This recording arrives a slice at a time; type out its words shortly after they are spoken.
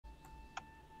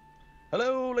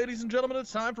Hello, ladies and gentlemen.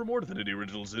 It's time for more Divinity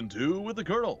Originals in 2 with the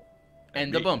Colonel.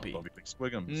 And the me, Bumpy. Bumpy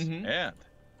McSquigums. Mhm. And,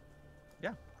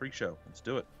 yeah, freak show. Let's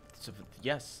do it. So,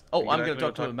 yes. Oh, I'm going to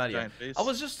talk to Amadia. Giant face. I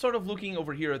was just sort of looking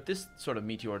over here at this sort of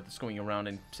meteor that's going around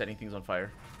and setting things on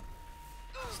fire.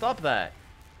 Stop that.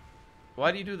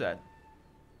 Why do you do that?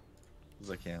 As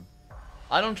I can.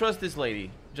 I don't trust this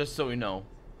lady, just so you know.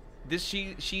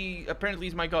 She apparently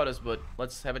is my goddess, but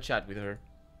let's have a chat with her.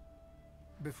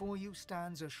 Before you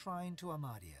stands a shrine to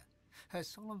Amadia, her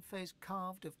solemn face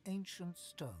carved of ancient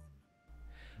stone.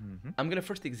 I'm going to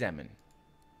first examine.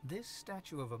 This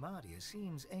statue of Amadia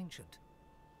seems ancient.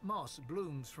 Moss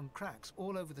blooms from cracks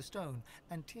all over the stone,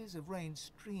 and tears of rain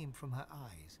stream from her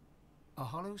eyes. A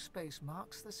hollow space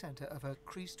marks the center of her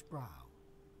creased brow.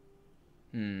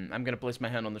 I'm going to place my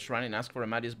hand on the shrine and ask for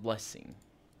Amadia's blessing.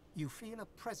 You feel a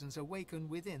presence awaken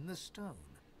within the stone.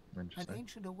 An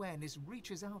ancient awareness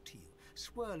reaches out to you,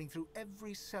 swirling through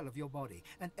every cell of your body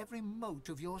and every mote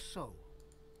of your soul.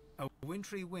 A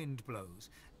wintry wind blows,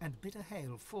 and bitter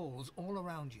hail falls all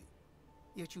around you.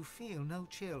 Yet you feel no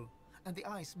chill, and the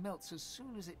ice melts as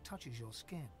soon as it touches your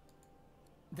skin.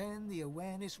 Then the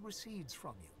awareness recedes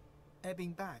from you,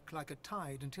 ebbing back like a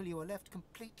tide until you are left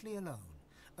completely alone.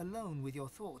 Alone with your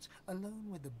thoughts, alone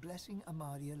with the blessing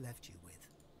Amadia left you with.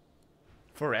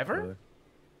 Forever? Really?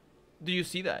 Do you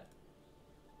see that?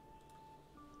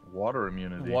 Water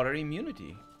immunity. Water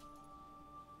immunity.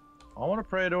 I want to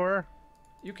pray to her.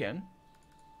 You can.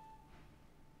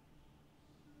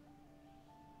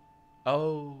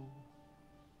 Oh.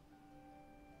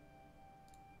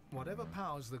 Whatever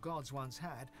powers the gods once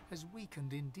had has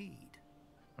weakened indeed.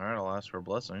 Alright, I'll ask for a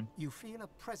blessing. You feel a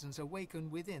presence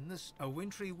awaken within this, a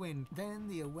wintry wind. Then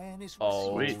the awareness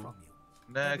Oh. recedes Sweet. from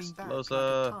you. Next, Ebbing back like a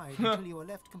Losa. tide until you are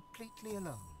left completely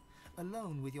alone.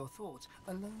 Alone with your thoughts,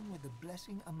 alone with the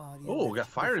blessing Amadia. Oh, left. got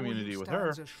fire Before you immunity with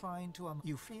her. stands a shrine to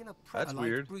you feel a That's light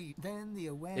weird. breeze. Then the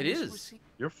awareness It is. recedes.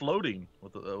 You're floating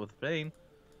with pain.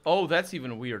 Oh, that's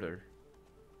even weirder.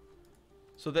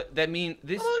 So that mean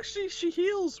this. Oh, look, she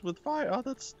heals with fire. Oh,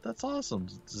 that's awesome.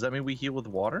 Does that mean we heal with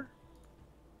water?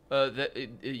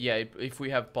 Yeah, if we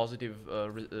have positive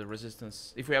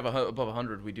resistance, if we have above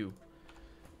 100, we do.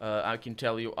 I can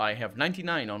tell you, I have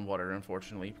 99 on water,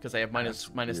 unfortunately, because I have minus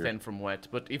weird. 10 from wet.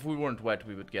 But if we weren't wet,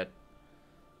 we would get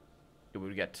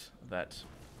that.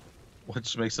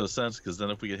 Which makes no sense, because then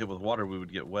if we get hit with water, we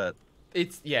would get wet.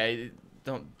 It's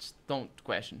don't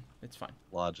question. It's fine.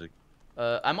 Logic.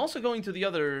 I'm also going to the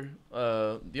other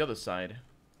side.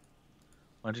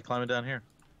 Why don't you climb it down here?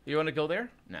 You want to go there?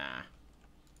 Nah.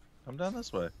 Come down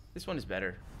this way. This one is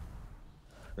better.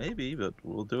 Maybe, but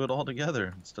we'll do it all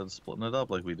together instead of splitting it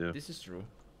up like we do. This is true.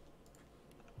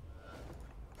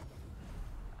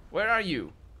 Where are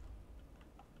you?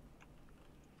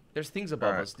 There's things above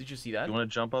Alright. us. Did you see that? You want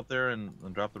to jump up there and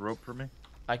drop the rope for me?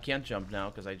 I can't jump now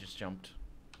because I just jumped.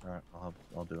 Alright,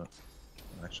 I'll do it.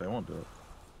 Actually, I won't do it.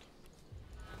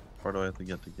 How far do I have to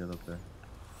get up there?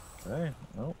 Okay,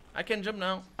 no. I can jump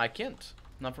now. I can't.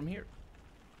 Not from here.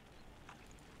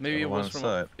 Maybe On it the was one from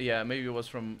side. yeah. Maybe it was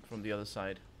from the other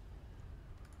side.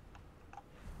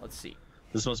 Let's see.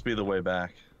 This must be the way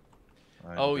back.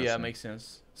 I'm Oh yeah, guessing. makes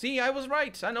sense. See, I was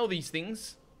right. I know these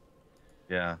things.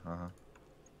 Yeah,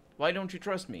 Why don't you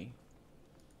trust me?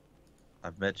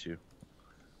 I've met you.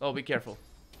 Oh, be careful.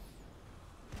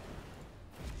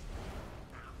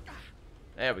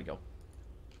 There we go.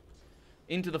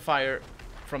 Into the fire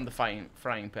from the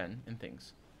frying pan and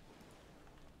things.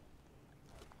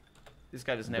 This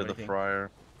guy doesn't have Into the anything.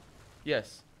 fryer.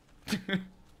 Yes. I Into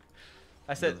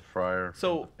said. the fryer.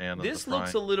 So and this the looks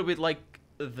a frying. little bit like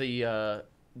the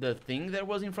thing that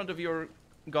was in front of your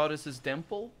goddess's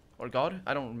temple or god.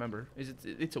 I don't remember. Is it?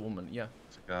 It's a woman. Yeah.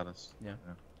 It's a goddess. Yeah.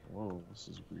 Whoa, this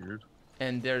is weird.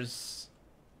 And there's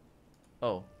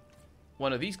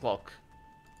one of these clock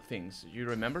things. You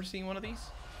remember seeing one of these?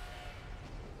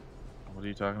 What are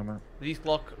you talking about? These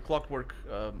clockwork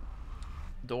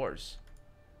doors.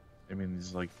 I mean,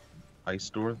 these like ice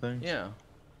door things. Yeah.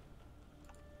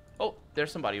 Oh,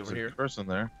 there's somebody over There's here. a person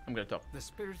there. I'm gonna talk. The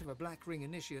spirit of a Black Ring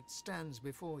initiate stands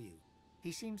before you.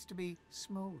 He seems to be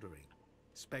smoldering.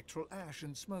 Spectral ash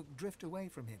and smoke drift away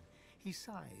from him. He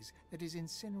sighs at his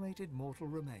incinerated mortal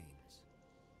remains.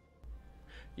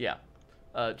 Yeah.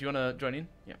 Do you wanna join in?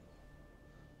 Yeah.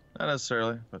 Not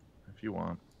necessarily, but if you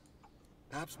want.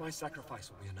 Perhaps my sacrifice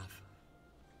will be enough.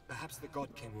 Perhaps the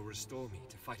God King will restore me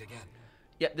to fight again.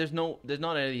 Yeah. There's not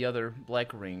any other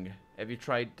black ring. Have you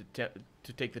tried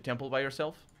to take the temple by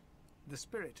yourself? The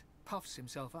spirit puffs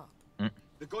himself up.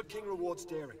 The God King rewards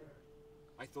daring.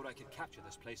 I thought I could capture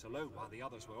this place alone while the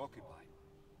others were occupied.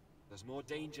 There's more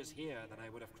dangers here than I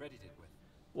would have credited with.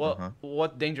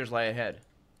 What dangers lie ahead?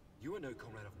 You are no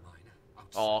comrade of mine.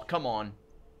 Oh, come on.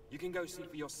 You can go see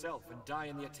for yourself and die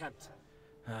in the attempt.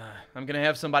 I'm gonna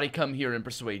have somebody come here and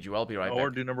persuade you. I'll be right back. Or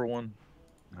do number 1.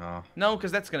 Oh. No,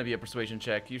 because that's gonna be a persuasion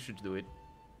check. You should do it.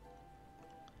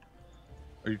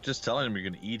 Are you just telling him you're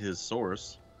gonna eat his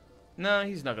source? No,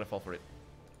 he's not gonna fall for it.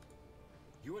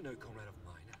 You are no comrade of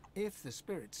mine. If the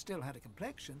spirit still had a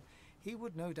complexion, he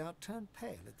would no doubt turn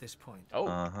pale at this point. Oh.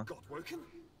 God woken?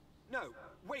 No,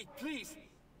 wait, please.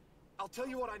 I'll tell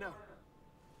you what I know.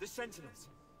 The sentinels.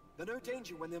 They're no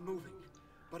danger when they're moving.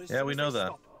 But as soon we as know they that.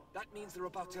 stop, that means they're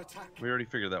about to attack. We already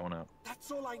figured that one out.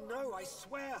 That's all I know, I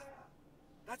swear.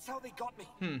 That's how they got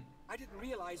me. I didn't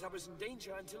realize I was in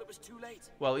danger until it was too late.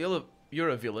 Well, you're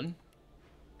a villain.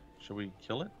 Should we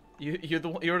kill it? You're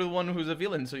the one who's a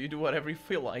villain, so you do whatever you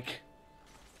feel like.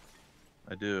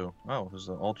 I do. Oh, there's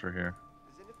an altar here.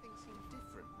 Does anything seem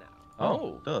different now?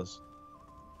 Oh. It does.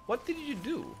 What did you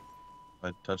do?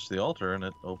 I touched the altar and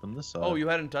it opened this side. Oh, you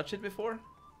hadn't touched it before?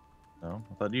 No,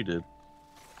 I thought you did.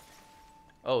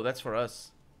 Oh, that's for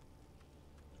us.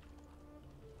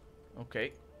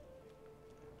 Okay.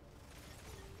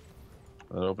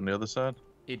 That opened the other side?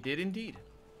 It did indeed.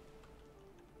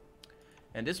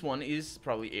 And this one is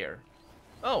probably air.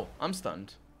 Oh, I'm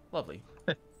stunned. Lovely.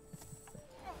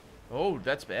 Oh,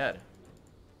 that's bad.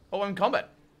 Oh, I'm in combat.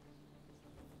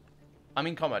 I'm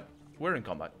in combat. We're in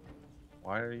combat.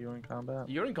 Why are you in combat?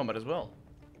 You're in combat as well.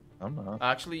 I'm not.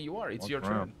 Actually, you are. It's Walk your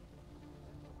around. turn.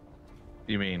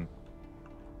 You mean...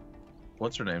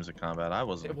 What's her name's in combat? I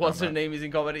wasn't in What's her combat. name is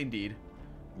in combat indeed.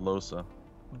 Losa.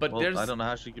 But Well, there's... I don't know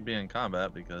how she could be in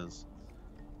combat because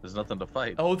there's nothing to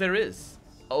fight. Oh, there is.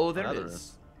 Oh, there Yeah, there is.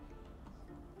 is.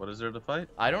 What is there to fight?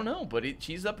 I don't know, but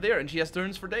she's up there and she has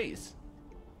turns for days.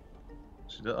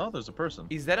 She does. Oh, there's a person.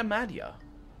 Is that Amadia?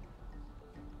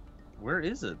 Where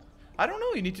is it? I don't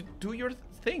know. You need to do your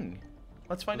thing.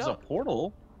 Let's find There's out. a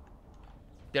portal.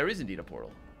 There is indeed a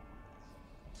portal.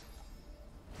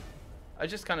 I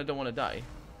just kind of don't want to die,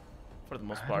 for the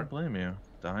most I part. don't blame you.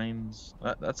 Dines.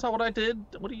 That's not what I did.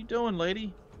 What are you doing,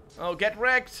 lady? Oh, get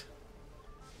wrecked!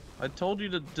 I told you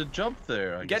to jump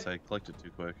there. I guess I clicked it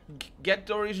too quick. Get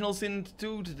the original sin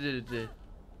to.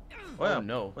 Wow. Oh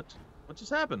no! What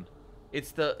just happened?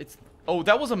 It's. Oh,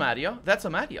 that was Amadia. That's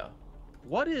Amadia.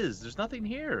 What is? There's nothing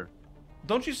here.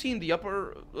 Don't you see in the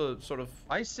upper sort of?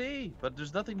 I see, but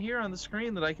there's nothing here on the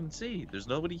screen that I can see. There's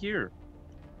nobody here.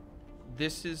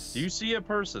 This is. Do you see a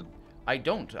person? I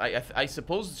don't. I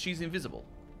suppose she's invisible.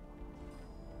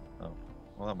 Oh,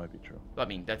 well, that might be true. I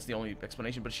mean, that's the only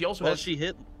explanation. But she also Well, has. she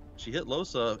hit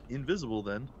Losa invisible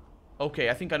then. Okay,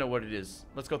 I think I know what it is.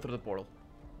 Let's go through the portal.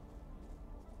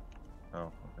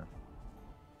 Oh, okay.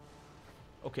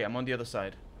 Okay, I'm on the other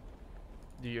side.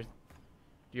 Do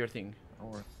your thing.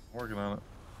 I'm working on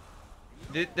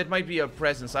it. That might be a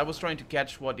presence. I was trying to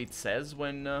catch what it says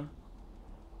when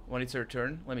it's her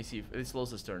turn. Let me see if it's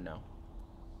Losa's turn now.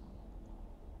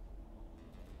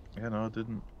 Yeah, no, it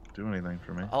didn't do anything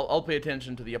for me. I'll pay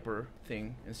attention to the upper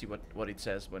thing and see what it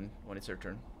says when it's her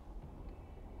turn.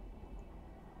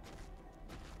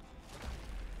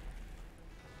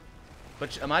 But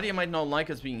Amadia might not like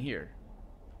us being here,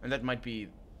 and that might be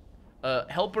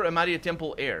helper Amadia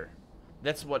Temple Air.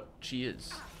 That's what she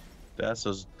is.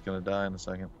 Dassa's gonna die in a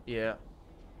second. Yeah.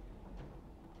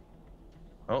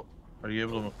 Oh, are you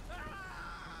able to?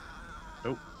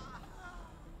 Nope.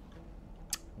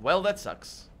 Well, that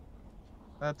sucks.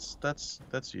 That's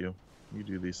you. You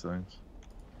do these things.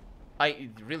 I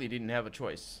really didn't have a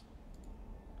choice.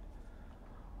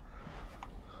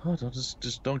 Oh,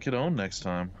 just don't get owned next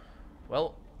time.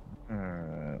 Well,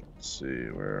 Alright, let's see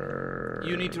where.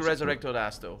 you need to resurrect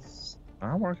Odasto.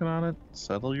 I'm working on it.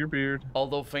 Settle your beard.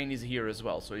 Although Fane is here as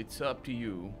well, so it's up to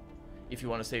you if you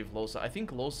want to save Losa. I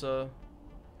think Losa.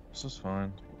 This is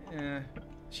fine.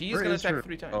 She's Where gonna is attack her-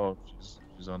 3 times. Oh,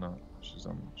 she's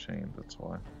on chain. That's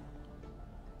why.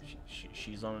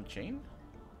 She's on a chain?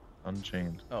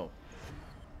 Unchained. Oh.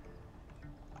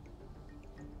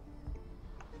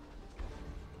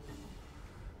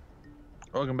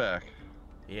 Welcome back.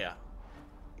 Yeah.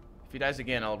 If he dies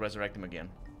again, I'll resurrect him again.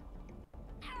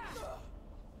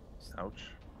 Ouch.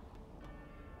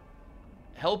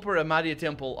 Helper Amadia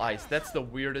Temple Ice. That's the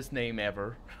weirdest name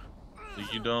ever.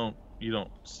 You don't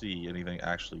see anything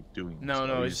actually doing this. No,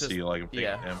 You it's just see like a big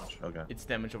yeah. damage. Okay. It's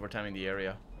damage over time in the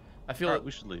area. I feel Alright,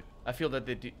 we should leave. I feel that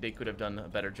they could have done a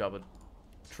better job at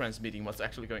transmitting what's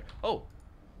actually going. Oh,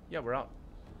 yeah, we're out.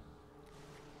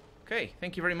 Okay,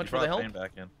 thank you very much for the help. Fane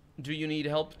back in. Do you need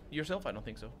help yourself? I don't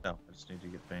think so. No, I just need to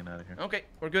get Fane out of here. Okay,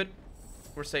 we're good.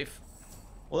 We're safe.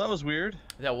 Well, that was weird.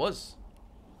 That was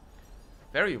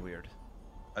very weird.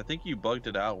 I think you bugged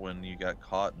it out when you got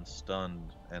caught and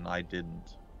stunned, and I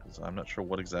didn't. Because I'm not sure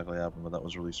what exactly happened, but that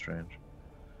was really strange.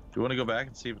 Do you want to go back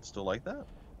and see if it's still like that?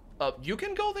 You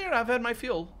can go there. I've had my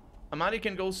fill. Amadia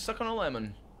can go suck on a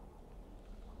lemon.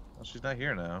 Well, she's not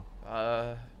here now.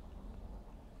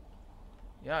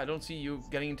 Yeah, I don't see you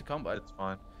getting into combat. It's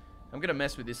fine. I'm gonna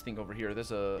mess with this thing over here.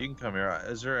 There's a... You can come here.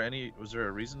 Was there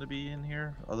a reason to be in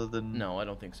here other than... No, I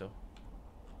don't think so.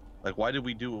 Like, why did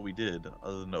we do what we did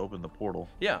other than to open the portal?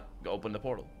 Yeah, go open the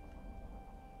portal.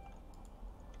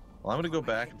 Well, I'm gonna go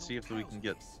back and see if we can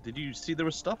get... Did you see there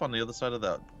was stuff on the other side of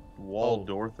that wall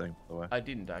door thing, by the way? I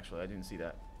didn't, actually. I didn't see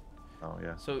that. Oh,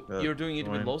 yeah. So, you're doing it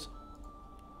with Los?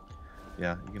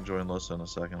 Yeah, you can join Losa in a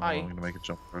second. Hi. I'm gonna make a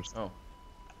jump first. Oh.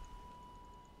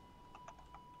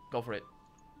 Go for it.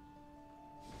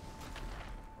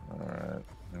 Alright.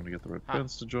 I'm gonna get the red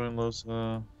prince to join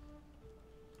Losa.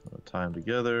 Time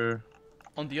together.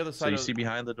 On the other side. So you see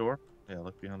behind the door? Yeah,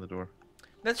 look behind the door.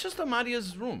 That's just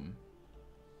Amadia's room.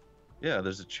 Yeah,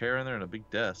 there's a chair in there and a big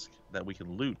desk that we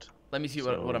can loot. Let me see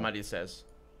what Amadia says.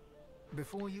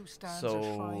 Before you stands So, a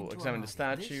shrine to examine the Amadia.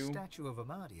 statue. This statue of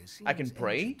Amadia seems I can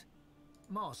pray? ancient.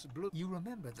 Moss, you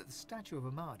remember that the statue of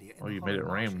Amadia in Oh, the you made it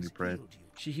Hollow rain Marsh when you has prayed. healed you.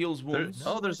 She heals wounds.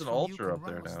 There's an From altar you up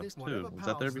can there rouse now, this too. whatever Was that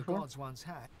there powers the before? gods once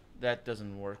had. That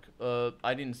doesn't work.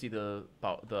 I didn't see the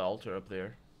altar up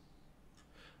there.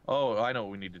 Oh, I know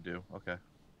what we need to do. Okay.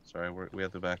 Sorry, we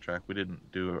have to backtrack. We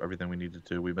didn't do everything we needed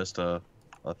to. We missed a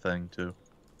thing, too.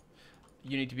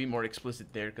 You need to be more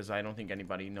explicit there, because I don't think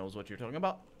anybody knows what you're talking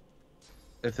about.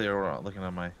 If they were looking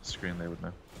on my screen, they would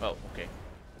know. Oh, okay.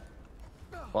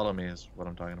 Follow me is what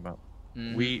I'm talking about.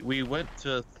 Mm-hmm. We went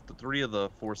to 3 of the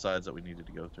 4 sides that we needed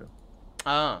to go to.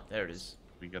 Ah, there it is.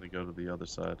 We got to go to the other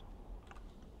side.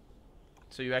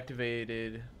 So you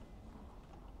activated...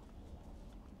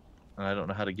 And I don't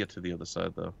know how to get to the other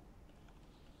side, though.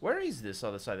 Where is this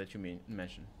other side that you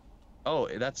mentioned? Oh,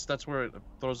 that's where it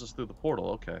throws us through the portal.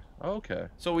 Okay. Okay.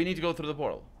 So we need to go through the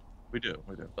portal. We do.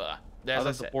 I As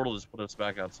the said. portal just put us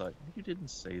back outside. You didn't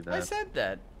say that. I said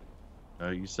that. No,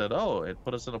 you said, oh, it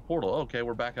put us in a portal. Okay,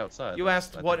 we're back outside. You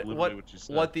asked That's what you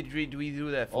said. did we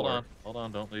do that for? Hold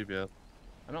on, don't leave yet.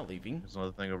 I'm not leaving. There's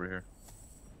another thing over here.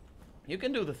 You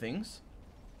can do the things.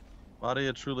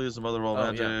 Amadia truly is the mother of all Oh,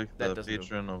 yeah, magic, that the doesn't do.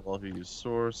 patron of all who use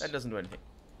source. That doesn't do anything.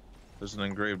 There's an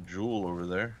engraved jewel over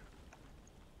there.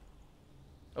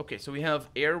 Okay, so we have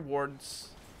air wards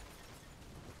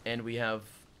and we have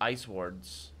ice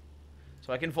wards.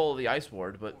 So I can follow the ice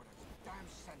ward, but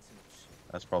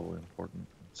That's probably important.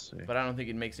 Let's see. I don't think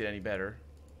it makes it any better.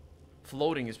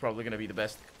 Floating is probably going to be the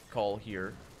best call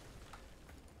here.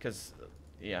 Because,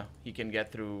 yeah, he can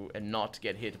get through and not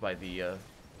get hit by the...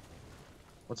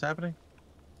 What's happening?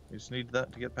 You just need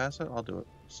that to get past it? I'll do it.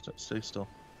 Stay still.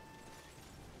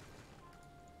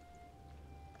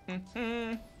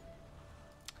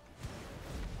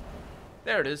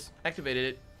 There it is.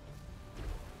 Activated it.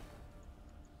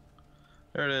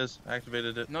 There it is.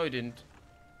 Activated it. No, you didn't.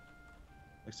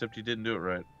 Except you didn't do it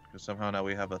right. Because somehow now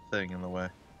we have a thing in the way.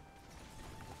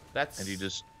 That's... And you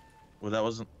just... Well, that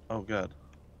wasn't... Oh, God.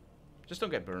 Just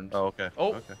don't get burned. Oh, okay.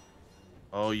 Oh. Okay.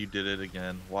 Oh, you did it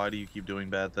again. Why do you keep doing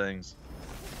bad things?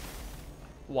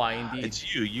 Why, indeed.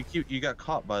 It's you. You got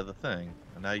caught by the thing.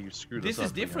 And now you screwed us This up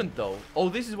is again. different, though. Oh,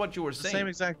 this is what you were It's the saying. same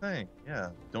exact thing. Yeah.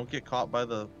 Don't get caught by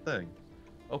the thing.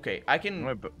 Okay, I can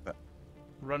Right,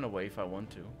 run away if I want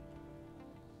to.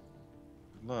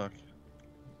 look.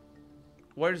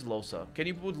 Where's Losa? Can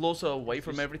you put Losa away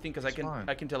from everything? Because she's fine.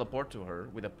 I can teleport to her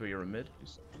with a pyramid.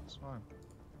 It's fine.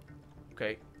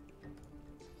 Okay.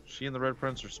 She and the Red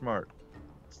Prince are smart.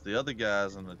 It's the other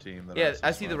guys on the team that Yeah, aren't so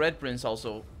I see the smart. Red Prince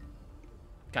also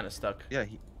kind of stuck. Yeah,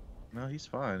 no, he's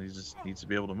fine. He just needs to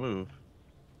be able to move.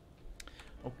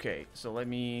 Okay, so let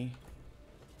me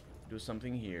do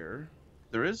something here.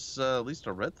 There is at least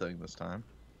a red thing this time.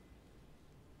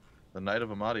 The Knight of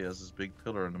Amadia has this big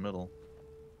pillar in the middle.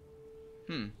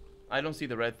 I don't see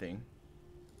the red thing.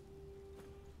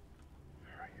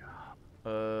 Hurry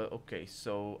up. Okay,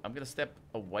 so I'm gonna step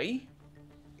away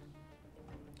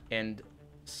and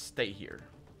stay here.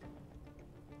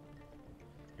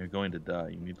 You're going to die.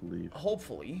 You need to leave.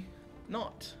 Hopefully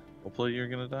not. Hopefully you're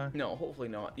gonna die. No, hopefully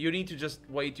not. You need to just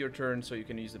wait your turn so you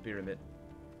can use the pyramid.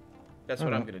 That's I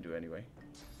what I'm know. gonna do anyway.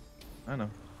 I know.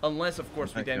 Unless, of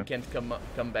course, we Thank then you. can't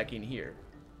come back in here.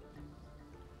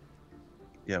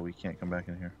 Yeah, we can't come back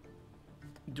in here.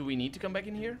 Do we need to come back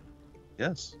in here?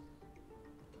 Yes.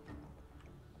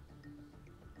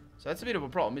 So that's a bit of a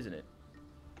problem, isn't it?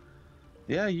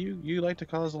 Yeah, you like to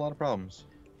cause a lot of problems.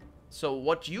 So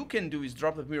what you can do is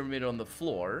drop the pyramid on the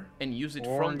floor and use it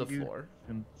Or from the you floor.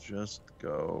 can just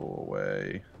go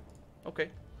away.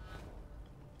 Okay.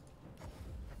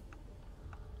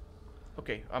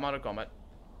 Okay, I'm out of combat.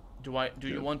 Do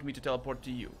you want me to teleport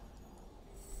to you?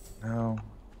 No.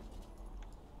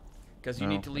 Because you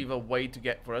need to leave a way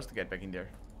for us to get back in there.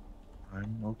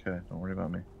 I'm okay. Don't worry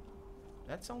about me.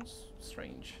 That sounds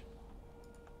strange.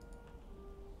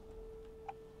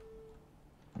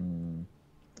 I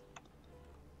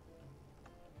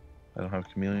don't have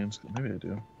chameleons. Maybe I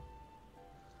do.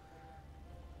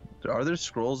 Are there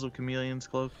scrolls of chameleons,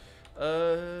 Cloak?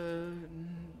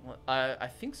 I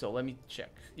think so. Let me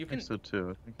check. You can. I think so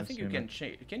too. I think you can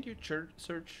change. Can't you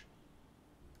search?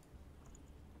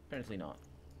 Apparently not.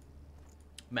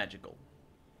 Magical.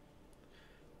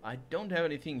 I don't have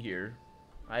anything here.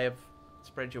 I have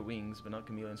spread your wings, but not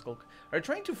chameleon's cloak. Are you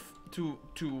trying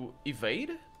to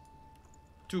evade?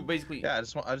 To basically. Yeah,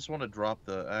 I just want to drop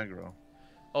the aggro.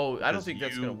 Oh, I don't think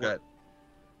that's gonna work.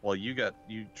 Well, you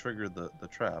triggered the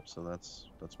trap, so that's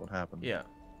what happened. Yeah.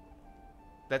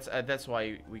 That's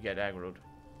why we get aggroed.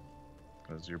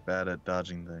 Because you're bad at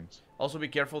dodging things. Also, be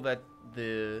careful that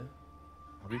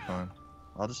I'll be fine.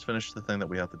 I'll just finish the thing that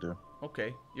we have to do.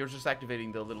 Okay, you're just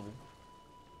activating the little.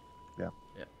 Yeah.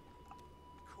 Yeah.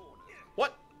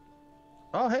 What?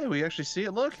 Oh, hey, we actually see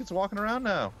it. Look, it's walking around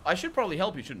now. I should probably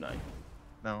help you, shouldn't I?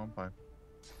 No, I'm fine.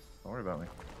 Don't worry about me.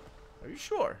 Are you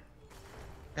sure?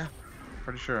 Yeah,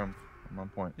 pretty sure I'm on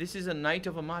point. This is a Knight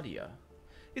of Amadia.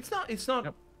 It's not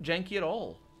Yep. janky at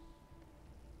all.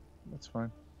 That's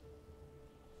fine.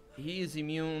 He is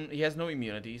immune. He has no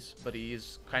immunities, but he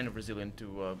is kind of resilient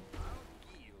to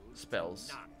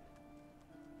spells.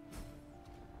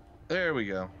 There we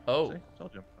go. Oh. See?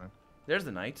 Told you I'm fine. There's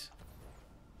the knight.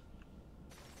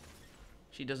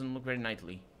 She doesn't look very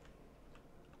knightly.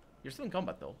 You're still in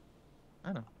combat, though.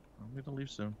 I know. I'm gonna leave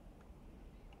soon.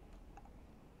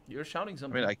 You're shouting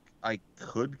something. I mean, I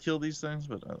could kill these things,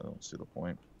 but I don't see the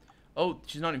point. Oh,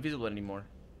 she's not invisible anymore.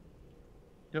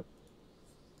 Yep.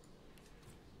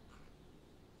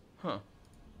 Huh.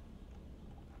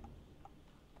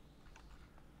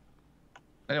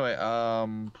 Anyway,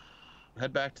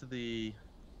 head back to the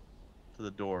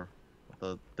door, with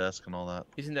the desk and all that.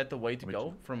 Isn't that the way to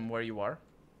go from where you are?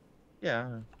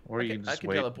 Yeah, or you can I just can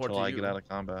wait teleport until to I you. get out of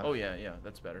combat. Oh yeah,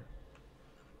 that's better.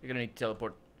 You're gonna need to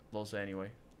teleport Losa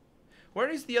anyway. Where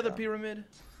is the other pyramid?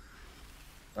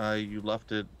 You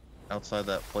left it outside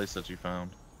that place that you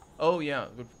found. Oh yeah,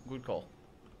 good call.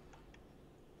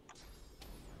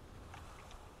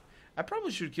 We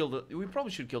probably should kill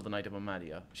the Knight of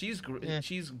Amadia. She's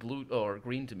she's blue or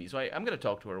green to me, so I'm gonna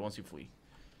talk to her once you flee.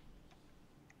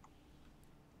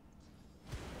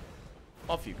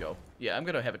 Off you go. Yeah, I'm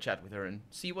gonna have a chat with her and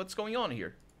see what's going on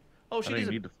here. Oh, she doesn't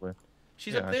need to flee.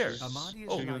 She's up there. Amadia's she's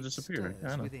gonna light disappear.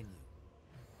 stirs I know. within you.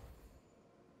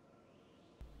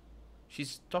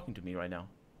 She's talking to me right now.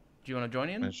 Do you want to join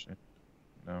in?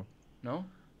 No. No?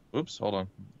 Oops, hold on.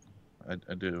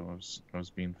 I do. I was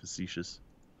being facetious.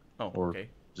 Oh, or okay.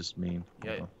 just mean.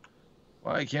 Yeah.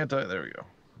 Why can't I? There we go.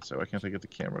 So why can't I get the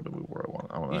camera to move where I want?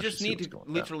 I want You to just need to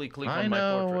literally click I on my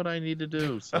know portrait. what I need to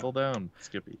do. Settle down,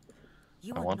 Skippy.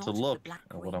 You I are want to not of the look Black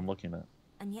at what Ring, I'm looking at.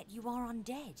 and yet you are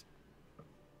undead.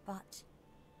 But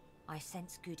I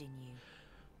sense good in you.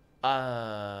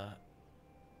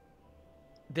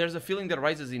 There's a feeling that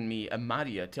rises in me,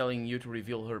 Amadia telling you to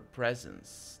reveal her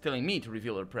presence. Telling me to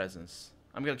reveal her presence.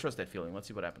 I'm gonna trust that feeling. Let's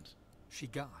see what happens. She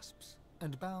gasps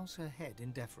and bows her head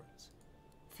in deference.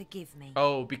 Forgive me.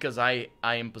 Oh, because I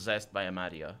am possessed by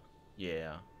Amadia.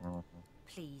 Yeah.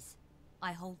 Please,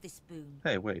 I hold this boon.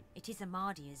 Hey, wait. It is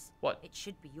Amadia's. What? It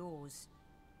should be yours.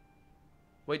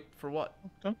 Wait, for what?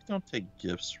 Don't take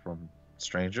gifts from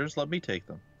strangers. Let me take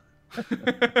them.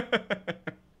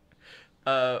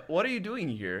 What are you doing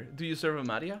here? Do you serve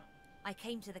Amadia? I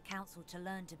came to the council to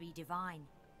learn to be divine.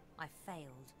 I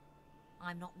failed.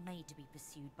 I'm not made to be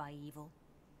pursued by evil.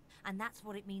 And that's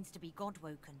what it means to be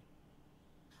God-woken.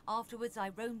 Afterwards, I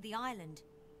roamed the island,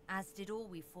 as did all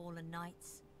we fallen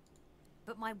knights.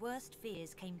 But my worst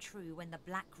fears came true when the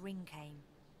Black Ring came.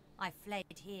 I fled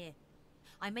here.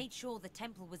 I made sure the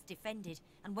temple was defended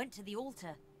and went to the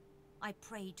altar. I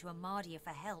prayed to Amadia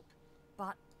for help,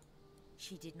 but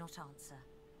she did not answer.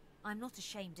 I'm not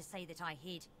ashamed to say that I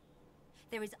hid.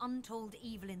 There is untold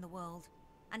evil in the world,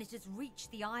 and it has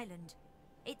reached the island.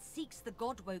 It seeks the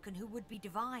God-woken who would be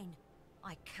divine.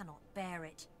 I cannot bear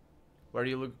it. Where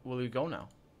will you go now?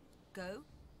 Go?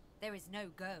 There is no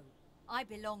go. I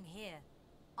belong here.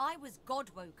 I was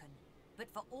God-woken, but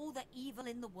for all the evil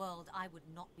in the world, I would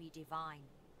not be divine.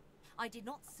 I did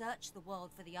not search the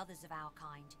world for the others of our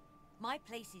kind. My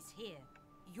place is here.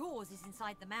 Yours is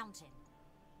inside the mountain.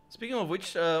 Speaking of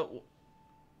which,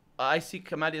 I seek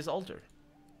Amadia's altar.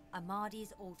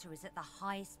 Amadia's altar is at the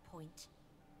highest point.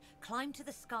 Climb to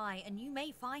the sky and you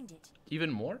may find it.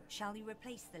 Even more? Shall you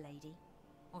replace the lady?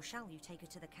 Or shall you take her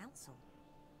to the council?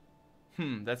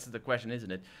 That's the question,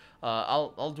 isn't it?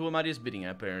 I'll do Amadia's bidding,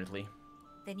 apparently.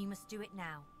 Then you must do it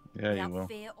now. Yeah, you without will.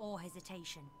 fear or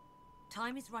hesitation.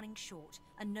 Time is running short,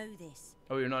 and know this.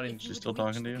 Oh, you're not in. If you She's would still reach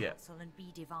talking to the you? council and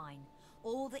be divine,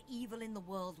 all the evil in the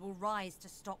world will rise to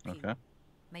stop you. Okay.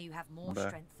 May you have more I'm back.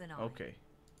 strength than I. Okay.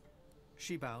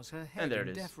 She bows her head And there it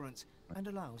in is. deference and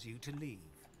allows you to leave.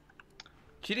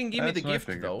 She didn't give me the That's what I gift,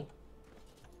 figured. though.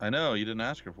 I know, you didn't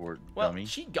ask her for it, Well, dummy.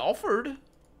 she offered.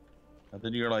 And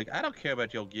then you're like, I don't care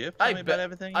about your gift. I Tell me about bet-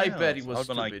 everything I else. bet he was I would've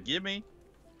been like, stupid. give me.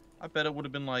 I bet it would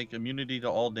have been like immunity to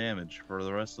all damage for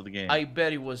the rest of the game. I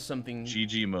bet it was something.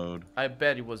 GG mode. I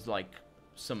bet it was like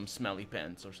some smelly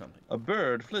pants or something. A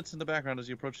bird flits in the background as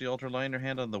you approach the altar, laying your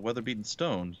hand on the weather-beaten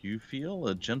stone. You feel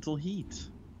a gentle heat.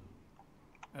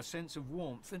 A sense of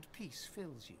warmth and peace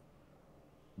fills you.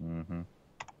 Mm-hmm.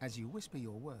 As you whisper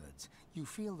your words, you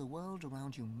feel the world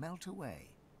around you melt away.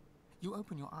 You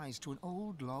open your eyes to an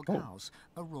old log house,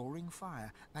 a roaring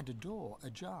fire, and a door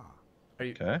ajar. Are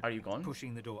you? Okay. Are you gone?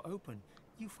 Pushing the door open,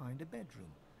 you find a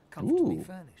bedroom, comfortably Ooh.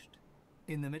 furnished.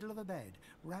 In the middle of a bed,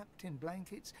 wrapped in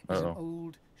blankets, is an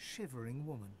old, shivering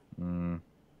woman. Mm.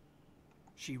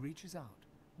 She reaches out,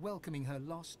 welcoming her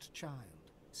lost child.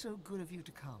 So good of you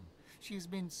to come. She has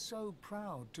been so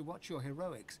proud to watch your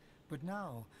heroics, but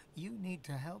now you need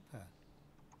to help her.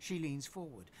 She leans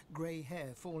forward, grey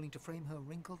hair falling to frame her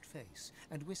wrinkled face,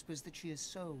 and whispers that she is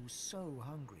so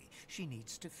hungry. She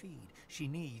needs to feed. She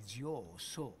needs your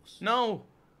sauce. No.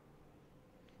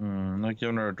 Not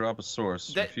giving her a drop of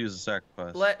source. That- Refuse to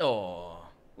sacrifice. Let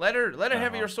her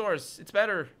have your source. It's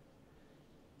better.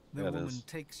 The Yeah, it woman is.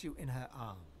 takes you in her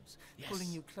arms, pulling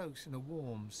you close in a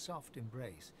warm, soft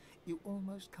embrace. You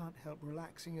almost can't help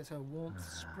relaxing as her warmth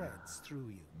spreads through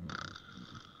you.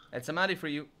 That's Amadi for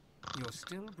you. You're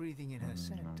still breathing in her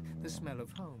scent, the smell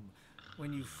of home,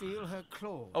 when you feel her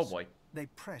claws. Oh boy. They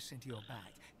press into your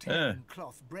back, tearing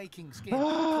cloth, breaking skin,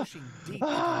 pushing deep into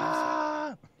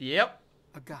muscle. Yep.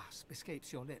 A gasp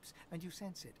escapes your lips, and you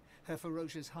sense it, her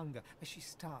ferocious hunger as she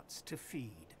starts to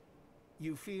feed.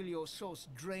 You feel your source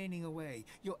draining away,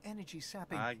 your energy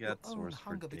sapping, I your got own source for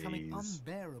hunger becoming days.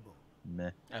 unbearable.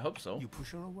 Meh. I hope so. You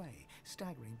push her away,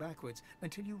 staggering backwards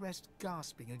until you rest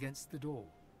gasping against the door.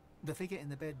 The figure in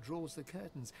the bed draws the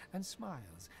curtains and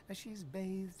smiles as she is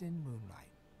bathed in moonlight.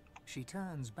 She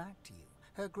turns back to you,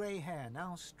 her grey hair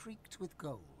now streaked with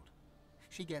gold.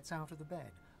 She gets out of the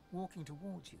bed, walking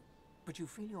towards you, but you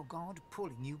feel your guard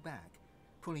pulling you back,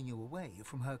 pulling you away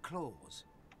from her claws.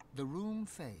 The room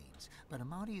fades, but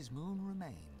Amadia's moon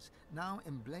remains, now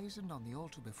emblazoned on the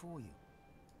altar before you.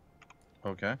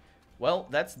 Okay. Well,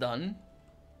 that's done.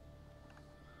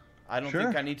 I don't Sure.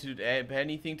 think I need to have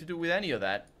anything to do with any of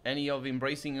that. Any of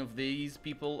embracing of these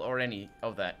people or any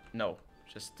of that. No.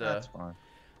 Just, That's fine.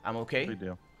 I'm okay. Big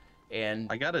deal. And,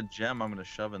 I got a gem I'm going to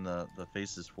shove in the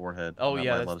face's forehead. oh That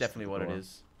yeah, might that's let us definitely through what the it door.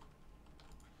 is.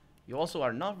 You also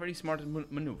are not very smart at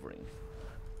maneuvering.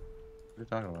 What are you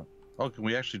talking about? Oh, can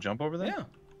we actually jump over there? Yeah.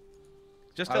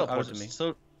 Just I teleport was to me.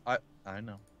 So I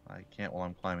know. I can't while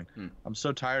I'm climbing. Hmm. I'm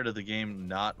so tired of the game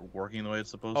not working the way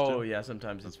it's supposed to. Oh yeah,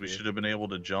 sometimes Since it's we weird. should have been able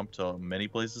to jump to many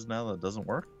places now that doesn't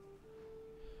work.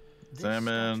 This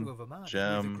Salmon, statue of Amadia,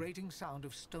 gem. with the grating sound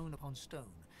of stone upon stone,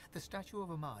 the statue of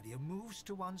Amadia moves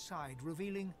to one side,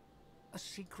 revealing a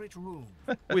secret room.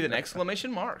 With an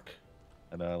exclamation mark.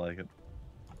 I know, I like it.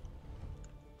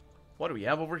 What do we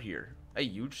have over here? A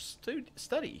huge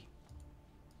study.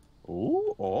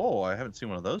 Ooh, oh, I haven't seen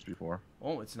one of those before.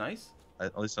 Oh, it's nice.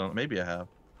 At least I don't. Maybe I have.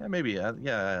 Yeah, maybe. Yeah,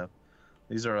 I have.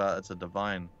 These are. It's a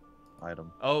divine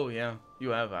item. Oh yeah, you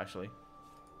have actually.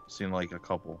 Seen like a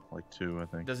couple, like two, I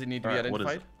think. Does it need to be Alright, what is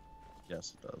identified? it?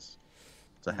 Yes, it does.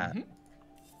 It's a hat. Mhm.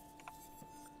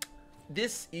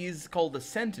 This is called the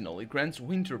Sentinel. It grants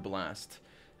Winter Blast.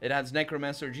 It adds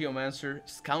Necromancer, Geomancer,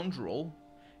 Scoundrel.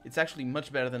 It's actually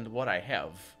much better than what I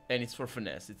have. And it's for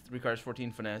finesse. It requires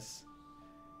 14 finesse.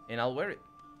 And I'll wear it.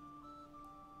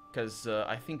 Because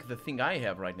I think the thing I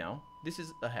have right now... This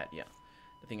is a hat, yeah.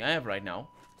 The thing I have right now,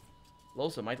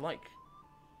 Losa might like.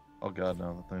 Oh god,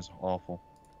 no, that thing's awful.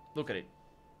 Look at it.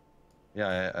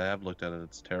 Yeah, I have looked at it.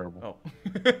 It's terrible. Oh.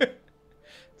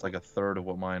 It's like a third of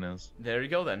what mine is. There you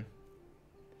go then.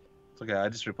 It's okay. I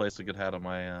just replaced a good hat on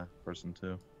my person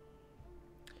too.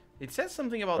 It says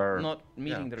something about Or- not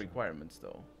meeting yeah. the requirements,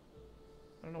 though.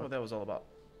 I don't know what that was all about.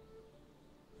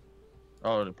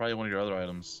 Oh, probably one of your other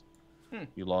items. Hmm.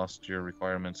 You lost your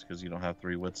requirements because you don't have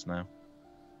 3 wits now.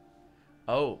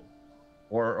 Oh.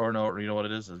 Or no, you know what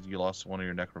it is? You lost one of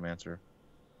your necromancer.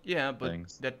 Yeah, but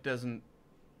Things. that doesn't...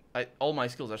 all my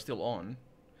skills are still on.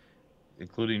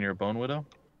 Including your Bone Widow?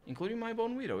 Including my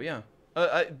Bone Widow, yeah.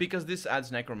 Because this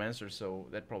adds Necromancer, so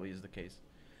that probably is the case.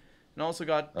 And I also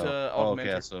got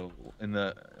Augmented... okay, so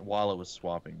while it was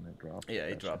swapping, it dropped. Yeah,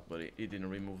 it Gotcha. dropped, but it didn't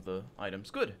remove the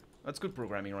items. Good. That's good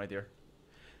programming right there.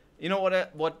 You know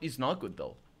what is not good,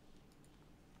 though?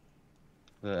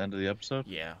 The end of the episode?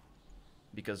 Yeah.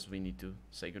 Because we need to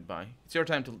say goodbye. It's your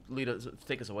time to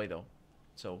take us away, though.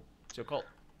 So, it's your call.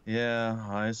 Yeah,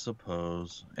 I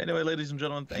suppose. Anyway, ladies and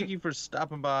gentlemen, thank you for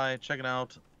stopping by, checking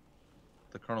out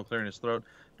the Colonel clearing his throat.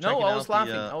 No, I was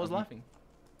laughing. I was laughing.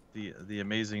 The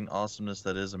amazing awesomeness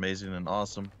that is amazing and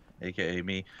awesome, aka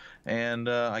me. And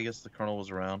I guess the Colonel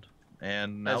was around.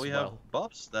 And now we have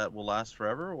buffs that will last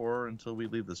forever or until we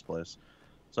leave this place.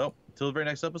 So, until the very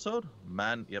next episode,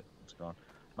 yep, it's gone.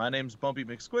 My name's Bumpy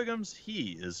McSquigums.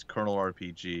 He is Colonel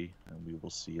RPG, and we will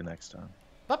see you next time.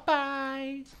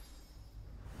 Bye-bye!